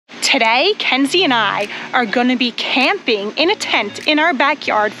Today, Kenzie and I are gonna be camping in a tent in our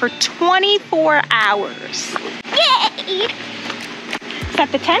backyard for 24 hours. Yay! Is that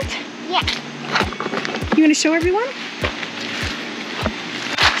the tent? Yeah. You wanna show everyone?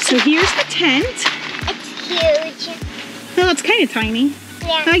 So here's the tent. It's huge. Well, it's kind of tiny.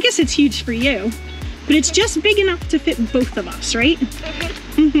 Yeah. I guess it's huge for you, but it's just big enough to fit both of us, right?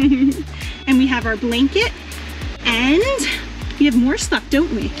 Mm-hmm. And we have our blanket, and we have more stuff, don't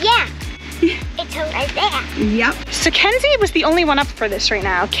we? Yeah. It's right there. Yep. So Kenzie was the only one up for this right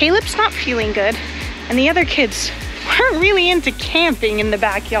now. Caleb's not feeling good, and the other kids weren't really into camping in the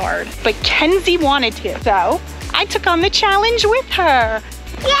backyard, but Kenzie wanted to, so I took on the challenge with her.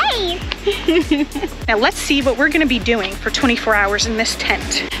 Yay! Now let's see what we're gonna be doing for 24 hours in this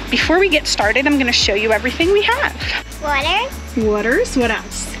tent. Before we get started, I'm gonna show you everything we have. Waters. What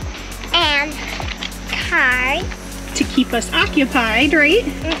else? And cards. To keep us occupied, right?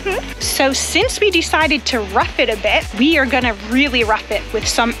 Mm-hmm. So since we decided to rough it a bit, we are gonna really rough it with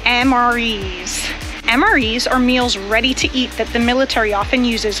some MREs. MREs are meals ready to eat that the military often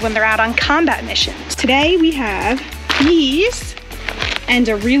uses when they're out on combat missions. Today we have these and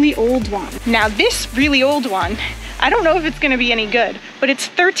a really old one. Now this really old one, I don't know if it's gonna be any good, but it's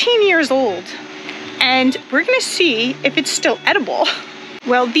 13 years old. And we're gonna see if it's still edible.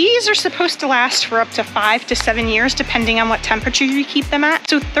 Well, these are supposed to last for up to 5 to 7 years, depending on what temperature you keep them at.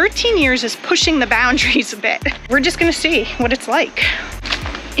 So 13 years is pushing the boundaries a bit. We're just gonna see what it's like.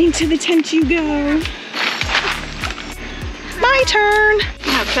 Into the tent you go. My turn.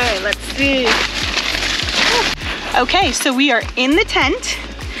 Okay, let's see. Okay, so we are in the tent.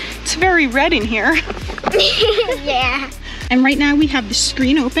 It's very red in here. Yeah. And right now we have the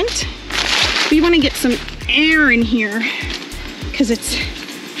screen opened. We want to get some air in here because it's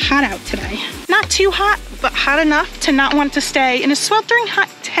hot out today. Not too hot, but hot enough to not want to stay in a sweltering hot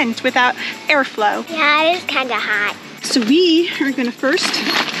tent without airflow. Yeah, it is kind of hot. So we are gonna first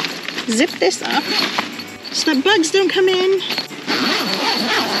zip this up so that bugs don't come in.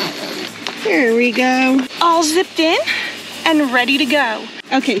 There we go. All zipped in and ready to go.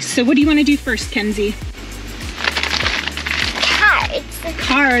 Okay, so what do you want to do first, Kenzie? Cards.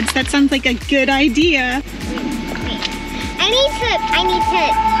 Cards, that sounds like a good idea. I need to...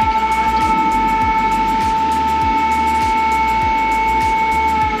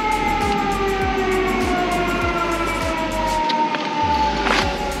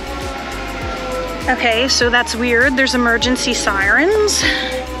 Okay, so that's weird. There's emergency sirens.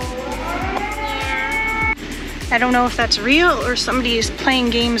 I don't know if that's real or somebody is playing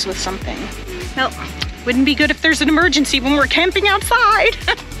games with something. Well, wouldn't be good if there's an emergency when we're camping outside.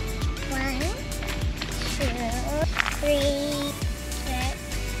 1, 2, 3, 6,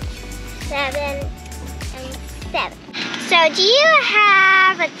 7, and 7. So do you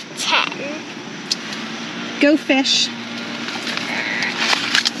have a 10? Go fish.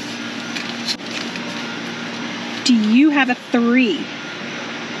 Do you have a 3?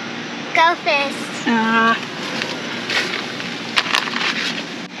 Go fish.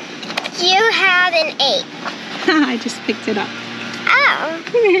 You have an 8. I just picked it up. Oh.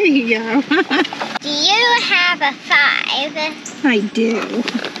 There you go. Do you have a 5? I do.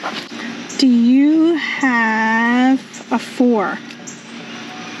 Do you have a 4?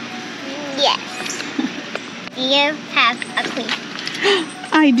 Yes. Do you have a queen?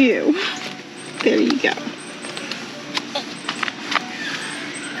 I do. There you go.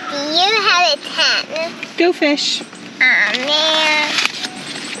 Do you have a 10? Go fish. Oh man.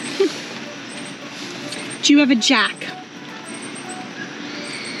 Do you have a jack?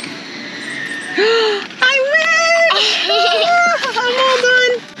 I win! I'm all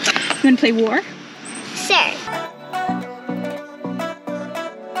done. You want to play war? Sure.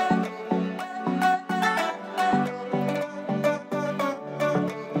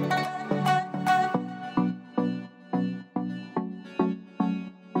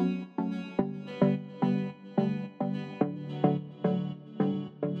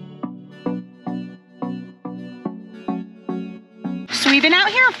 So we've been out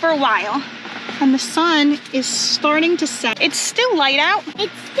here for a while, and the sun is starting to set. It's still light out.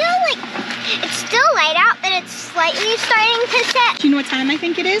 It's still light out, but it's slightly starting to set. Do you know what time I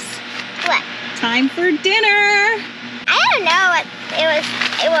think it is? What? Time for dinner. I don't know what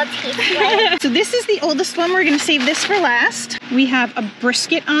it will taste like. So this is the oldest one. We're gonna save this for last. We have a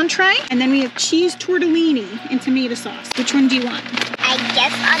brisket entree, and then we have cheese tortellini and tomato sauce. Which one do you want? I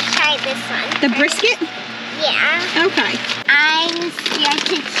guess I'll try this one. The brisket? Yeah. Okay. I'm scared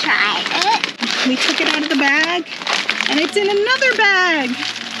to try it. We took it out of the bag, and it's in another bag.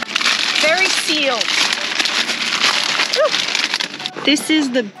 Very sealed. Ooh. This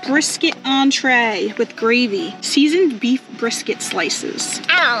is the brisket entree with gravy. Seasoned beef brisket slices.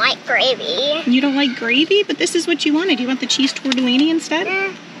 I don't like gravy. You don't like gravy? But this is what you wanted. You want the cheese tortellini instead?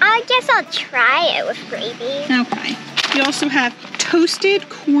 I guess I'll try it with gravy. Okay. You also have toasted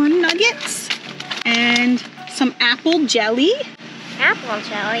corn nuggets and some apple jelly. Apple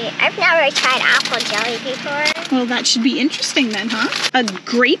jelly? I've never tried apple jelly before. Well, that should be interesting then, huh? A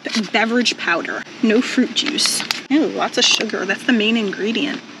grape beverage powder. No fruit juice. Oh, lots of sugar. That's the main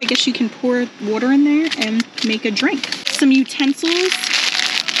ingredient. I guess you can pour water in there and make a drink. Some utensils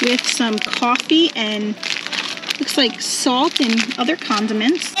with some coffee and looks like salt and other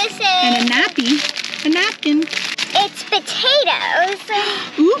condiments. This is... And a napkin. It's potatoes.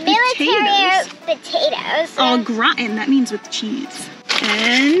 Ooh, Military potatoes. Au gratin. That means with cheese.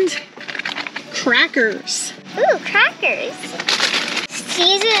 And crackers. Ooh, crackers.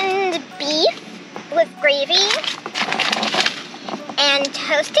 Seasoned beef with gravy. And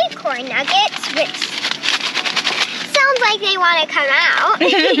toasted corn nuggets, which sounds like they want to come out.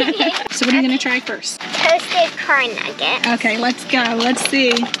 So what are you going to try first? Toasted corn nugget. Okay, let's go. Let's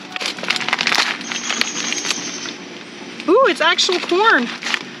see. Ooh, it's actual corn.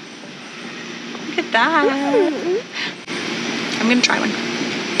 Look at that. Ooh. I'm going to try one.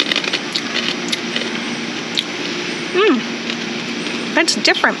 That's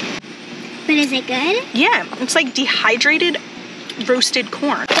different. But is it good? Yeah, it's like dehydrated roasted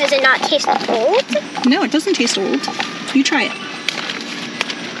corn. Does it not taste old? No, it doesn't taste old. You try it.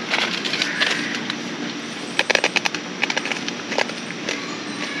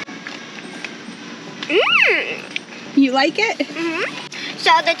 You like it?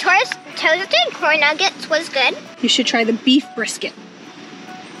 So the toasted corn nuggets was good. You should try the beef brisket.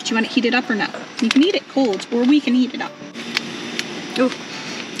 Do you want to heat it up or no? You can eat it cold, or we can heat it up. Ooh,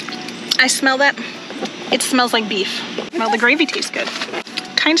 I smell that. It smells like beef. Well, the gravy tastes good.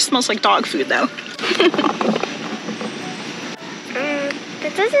 Kind of smells like dog food, though.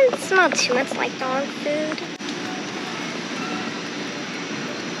 That doesn't smell too much like dog food.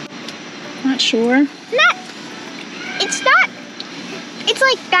 Not sure. It's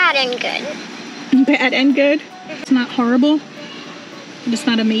like bad and good. Bad and good? It's not horrible, but it's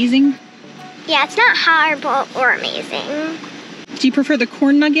not amazing. Yeah, it's not horrible or amazing. Do you prefer the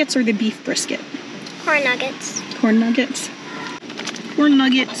corn nuggets or the beef brisket? Corn nuggets. Corn nuggets. Corn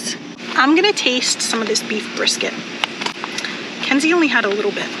nuggets. I'm gonna taste some of this beef brisket. Kenzie only had a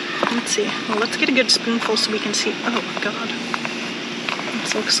little bit. Let's see. Well, let's get a good spoonful so we can see. Oh my god.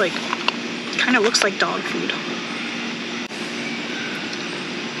 This looks like, kind of looks like dog food.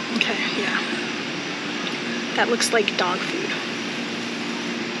 Okay, yeah. That looks like dog food.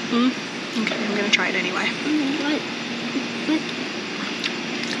 Okay, I'm gonna try it anyway.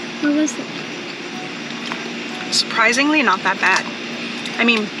 What was it? Surprisingly, not that bad. I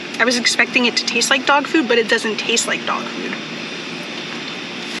mean, I was expecting it to taste like dog food, but it doesn't taste like dog food.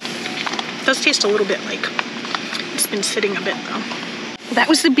 It does taste a little bit like it's been sitting a bit though. That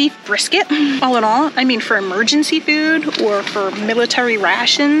was the beef brisket. All in all, I mean, for emergency food or for military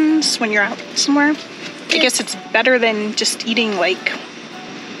rations when you're out somewhere, I guess it's better than just eating like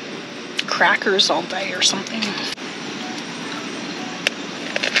crackers all day or something.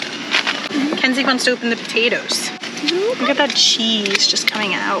 Kenzie wants to open the potatoes. Look at that cheese just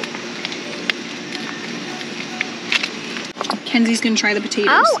coming out. Kenzie's gonna try the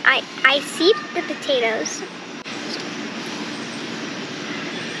potatoes. Oh, I see the potatoes.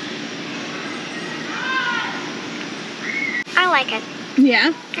 I like it.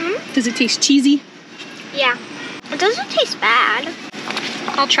 Yeah? Does it taste cheesy? Yeah. It doesn't taste bad.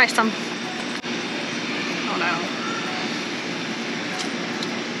 I'll try some. Oh no.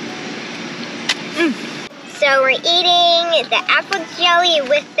 So we're eating the apple jelly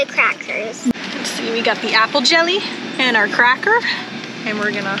with the crackers. Let's see, we got the apple jelly and our cracker, and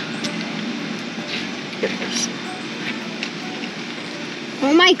we're gonna get this.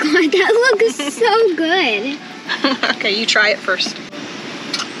 Oh my god, that looks so good. Okay, you try it first.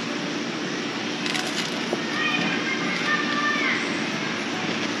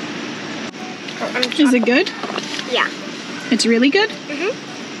 Is it good? Yeah. It's really good?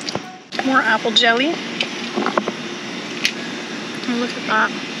 More apple jelly. Oh, look at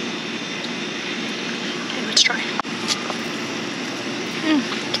that. Okay, let's try.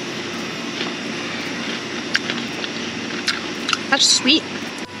 That's sweet.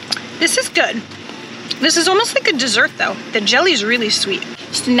 This is good. This is almost like a dessert though. The jelly's really sweet.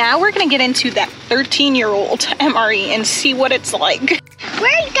 So now we're gonna get into that 13-year-old MRE and see what it's like.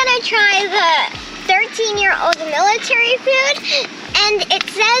 We're gonna try the 13-year-old military food And it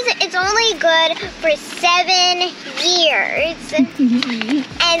says it's only good for 7 years.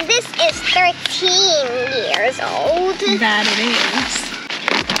 And this is 13 years old. That it is.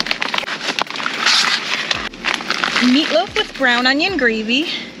 Meatloaf with brown onion gravy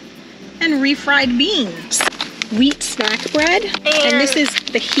and refried beans. Wheat snack bread. And this is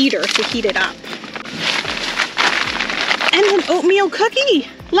the heater to heat it up. And an oatmeal cookie.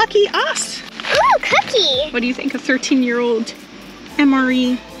 Lucky us. Ooh, cookie. What do you think a 13-year-old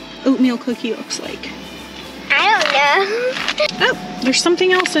MRE oatmeal cookie looks like? I don't know. Oh, there's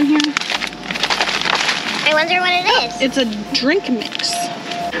something else in here. I wonder what it is. It's a drink mix.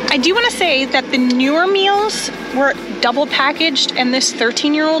 I do want to say that the newer meals were double packaged and this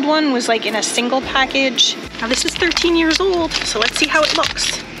 13-year-old one was like in a single package. Now this is 13 years old, so let's see how it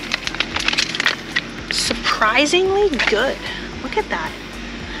looks. Surprisingly good. Look at that.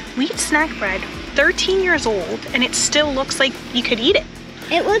 Wheat snack bread, 13 years old, and it still looks like you could eat it.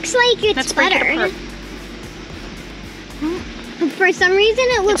 It looks like it's Let's break it apart. For some reason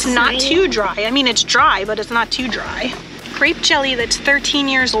it looks It's not tiny. too dry. I mean, it's dry, but it's not too dry. Grape jelly that's 13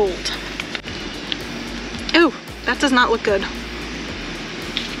 years old. Oh, that does not look good.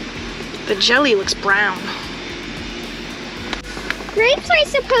 The jelly looks brown. Grapes are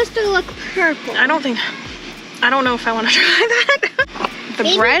supposed to look purple. I don't know if I want to try that.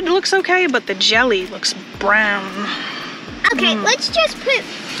 The bread looks okay, but the jelly looks brown. Okay, let's just put.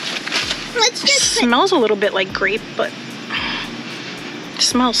 Smells a little bit like grape, but it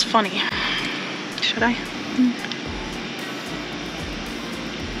smells funny. Should I?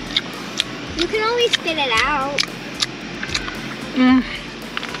 You can always spit it out.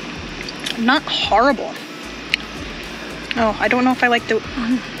 Not horrible. Oh, I don't know if I like the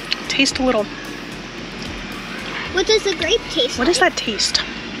taste a little. What does the grape taste like? What does that taste?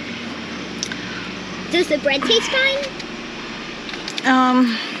 Does the bread taste fine?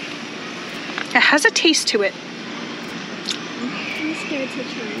 It has a taste to it. I'm scared to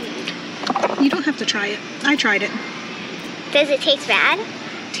try it. You don't have to try it. I tried it. Does it taste bad?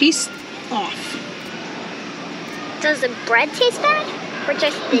 Tastes off. Does the bread taste bad? Or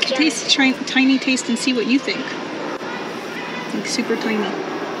just the You can taste tiny taste and see what you think. Like super tiny.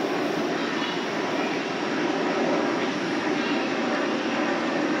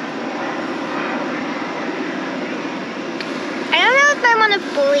 I don't know if I want to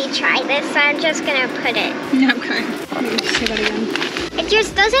fully try this, so I'm just gonna put it. Okay. Let me say that again. It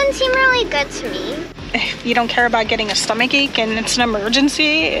just doesn't seem really good to me. If you don't care about getting a stomach ache and it's an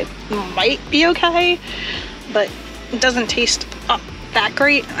emergency, it might be okay, but it doesn't taste that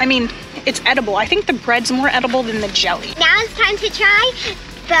great. I mean, it's edible. I think the bread's more edible than the jelly. Now it's time to try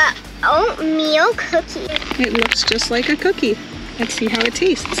the oatmeal cookie. It looks just like a cookie. Let's see how it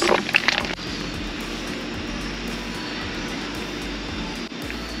tastes.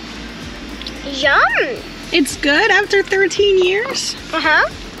 Yum! It's good after 13 years? Uh-huh.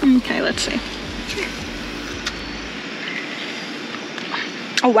 Okay, let's see.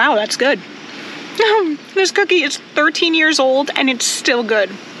 Oh wow, that's good. This cookie is 13 years old and it's still good.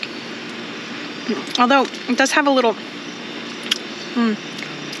 Although it does have a little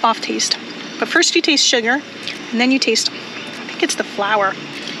off taste. But first you taste sugar and then you taste, I think it's the flour.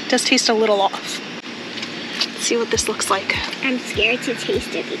 It does taste a little off. Let's see what this looks like. I'm scared to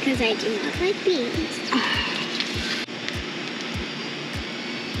taste it because I do not like beans.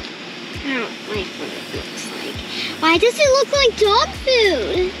 I don't like what it looks like. Why does it look like dog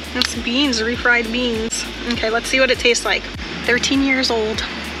food? That's beans, refried beans. Okay, let's see what it tastes like. 13 years old.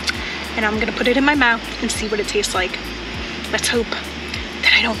 And I'm gonna put it in my mouth and see what it tastes like. Let's hope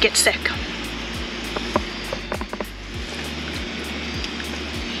that I don't get sick.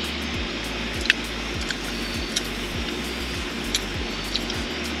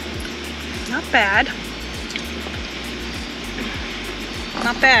 Not bad.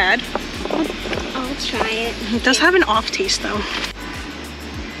 Not bad. I'll try it. It does have an off taste though.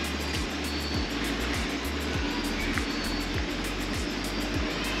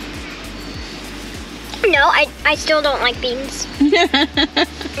 No, I still don't like beans.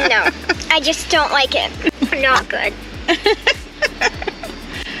 No, I just don't like it. Not good.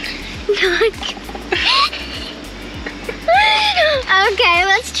 Not good. Okay,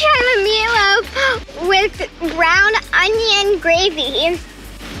 let's try the meatloaf with brown onion gravy.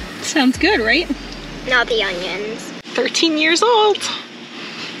 Sounds good, right? Not the onions. 13 years old.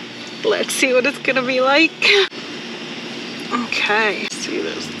 Let's see what it's gonna be like. Okay, let's see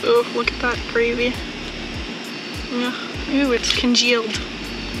this. Oh, look at that gravy. Ooh, it's congealed.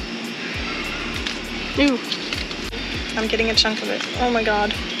 Ooh, I'm getting a chunk of it. Oh my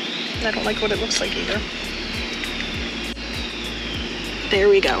god. I don't like what it looks like either. There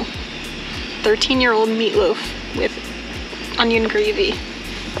we go. 13-year-old meatloaf with onion gravy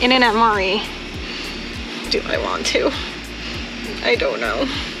in an MRE. Do I want to? I don't know.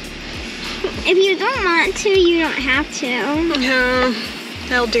 If you don't want to, you don't have to. Yeah,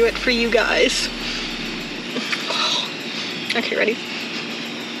 I'll do it for you guys. Okay, ready?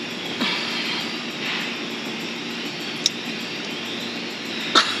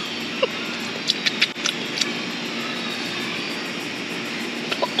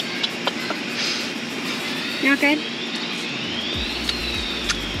 Not good?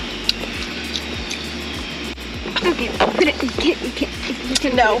 Okay, put it.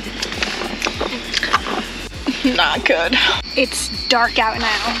 No. Not good. It's dark out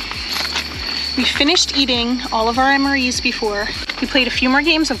now. We finished eating all of our MREs before. We played a few more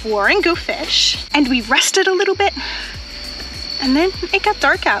games of War and Go Fish, and we rested a little bit, and then it got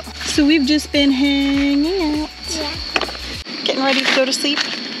dark out. So we've just been hanging out. Yeah. Getting ready to go to sleep.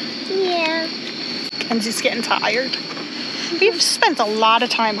 Yeah. Kenzie's getting tired. We've spent a lot of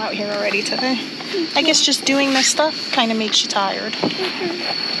time out here already today. I guess just doing this stuff kind of makes you tired.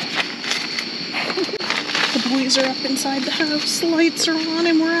 The boys are up inside the house, the lights are on,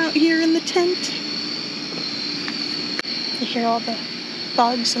 and we're out here in the tent. You hear all the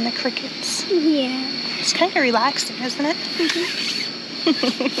bugs and the crickets. Yeah. It's kind of relaxing, isn't it?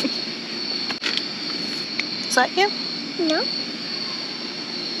 Is that you? No.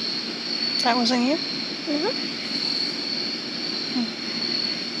 That wasn't you? No.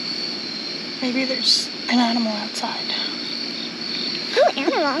 Maybe there's an animal outside. Ooh,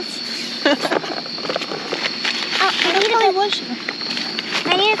 animals. Oh, I need to go. Was you?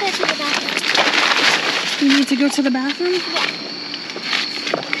 I need to go to the bathroom. You need to go to the bathroom? Yeah.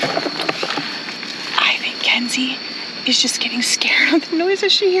 I think Kenzie is just getting scared of the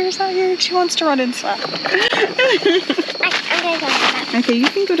noises she hears out here and she wants to run inside. I'm gonna go to the bathroom. Okay, you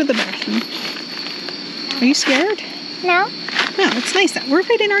can go to the bathroom. Are you scared? No? No, it's nice. We're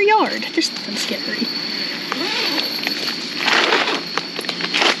right in our yard. There's nothing scary.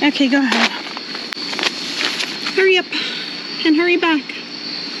 Okay, go ahead. Hurry up and hurry back.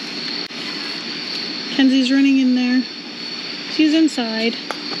 Kenzie's running in there. She's inside.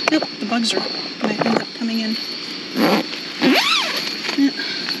 Oh, the bugs are gonna end up coming in. Yeah.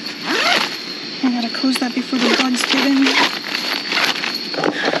 I gotta close that before the bugs get in.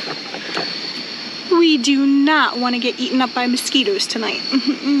 We do not want to get eaten up by mosquitoes tonight.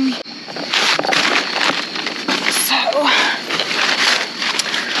 So,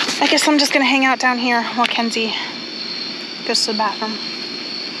 I guess I'm just gonna hang out down here while Kenzie goes to the bathroom.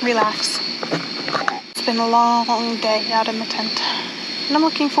 Relax. It's been a long day out in the tent, and I'm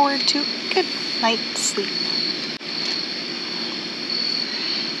looking forward to a good night's sleep.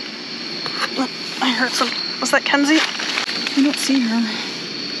 Oh, I heard some. Was that Kenzie? I don't see her.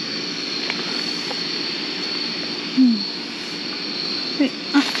 Wait,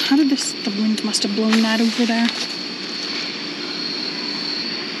 how did this? The wind must have blown that over there.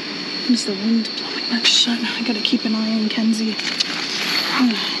 Is the wind blowing that shut? I gotta keep an eye on Kenzie. I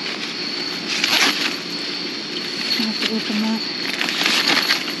have to open that.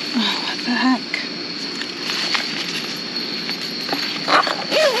 Oh, what the heck?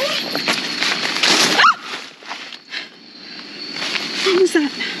 What was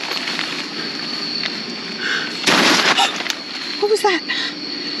that? What was that?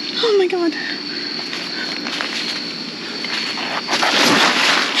 Oh my god.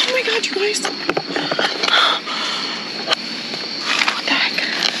 Oh my god, you guys. What the heck?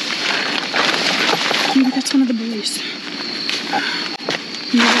 Maybe that's one of the boys.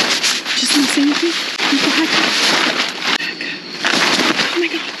 Maybe. Just not say anything? What the heck? Oh my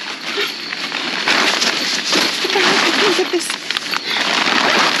god. What the heck? I can't get this.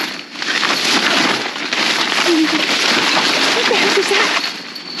 Oh my god. What the heck is that?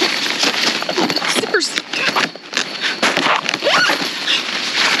 Zippers. What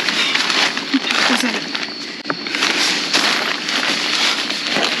the heck was that?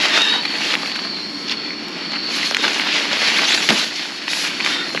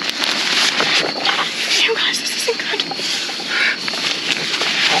 You guys, this isn't good.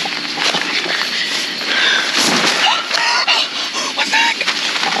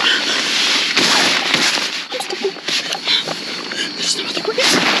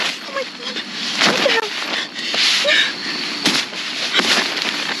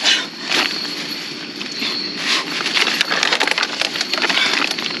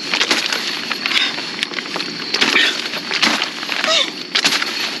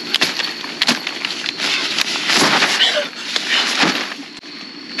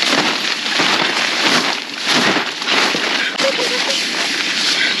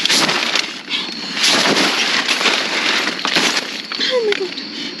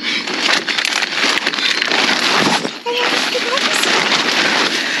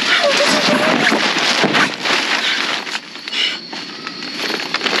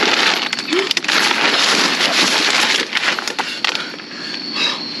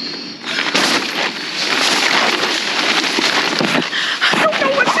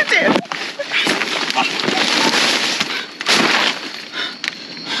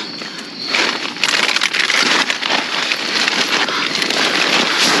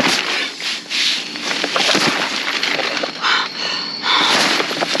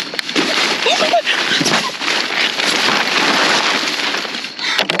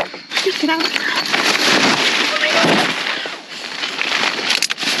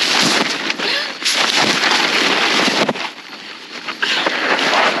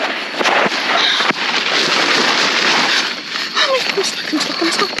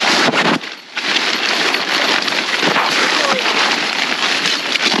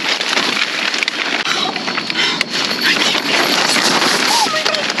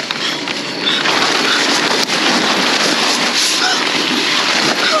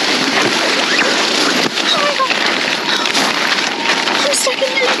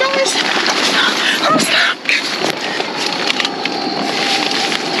 guys. I'm stuck.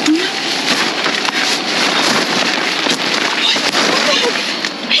 What the heck?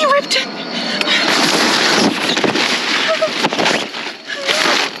 He ripped it.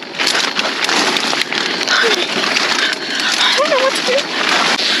 I don't know what to do.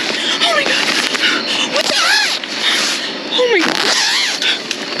 Oh my god. What the heck? Oh my god.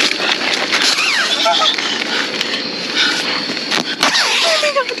 Oh my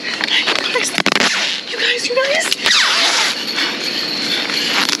god. You guys. Oh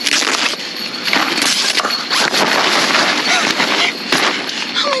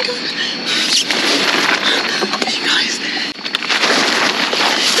my god. You guys.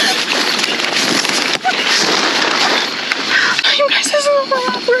 You guys, this is over.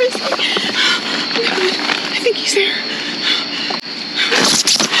 Where is he? Oh my god. I think he's there.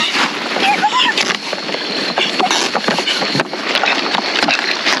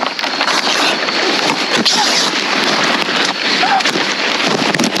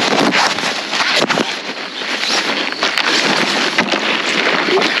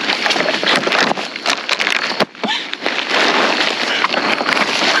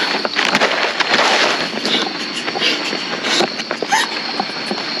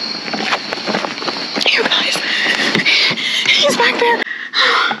 You guys, he's back there.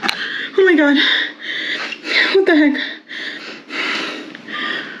 Oh my god. What the heck?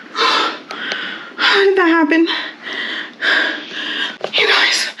 How did that happen? You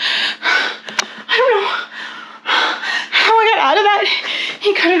guys, I don't know how I got out of that.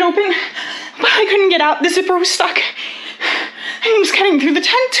 He cut it open, but I couldn't get out. The zipper was stuck. And he was cutting through the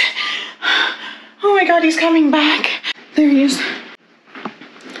tent. Oh my god, he's coming back. There he is.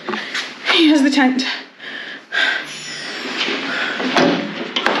 He has the tent.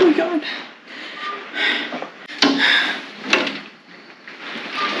 Oh my god.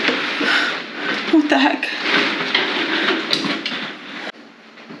 What the heck?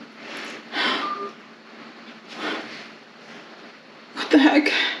 What the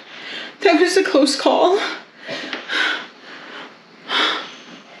heck? That was a close call.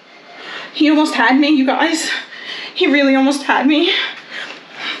 He almost had me, you guys. He really almost had me.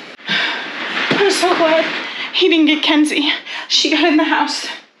 I'm so glad he didn't get Kenzie. She got in the house.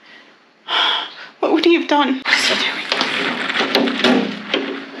 What would he have done? What is he doing?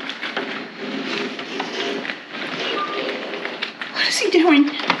 What is he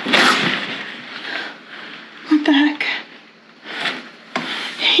doing? What the heck?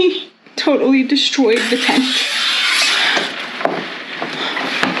 He totally destroyed the tent.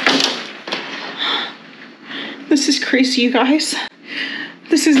 This is crazy, you guys.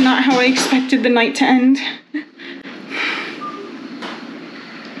 This is not how I expected the night to end.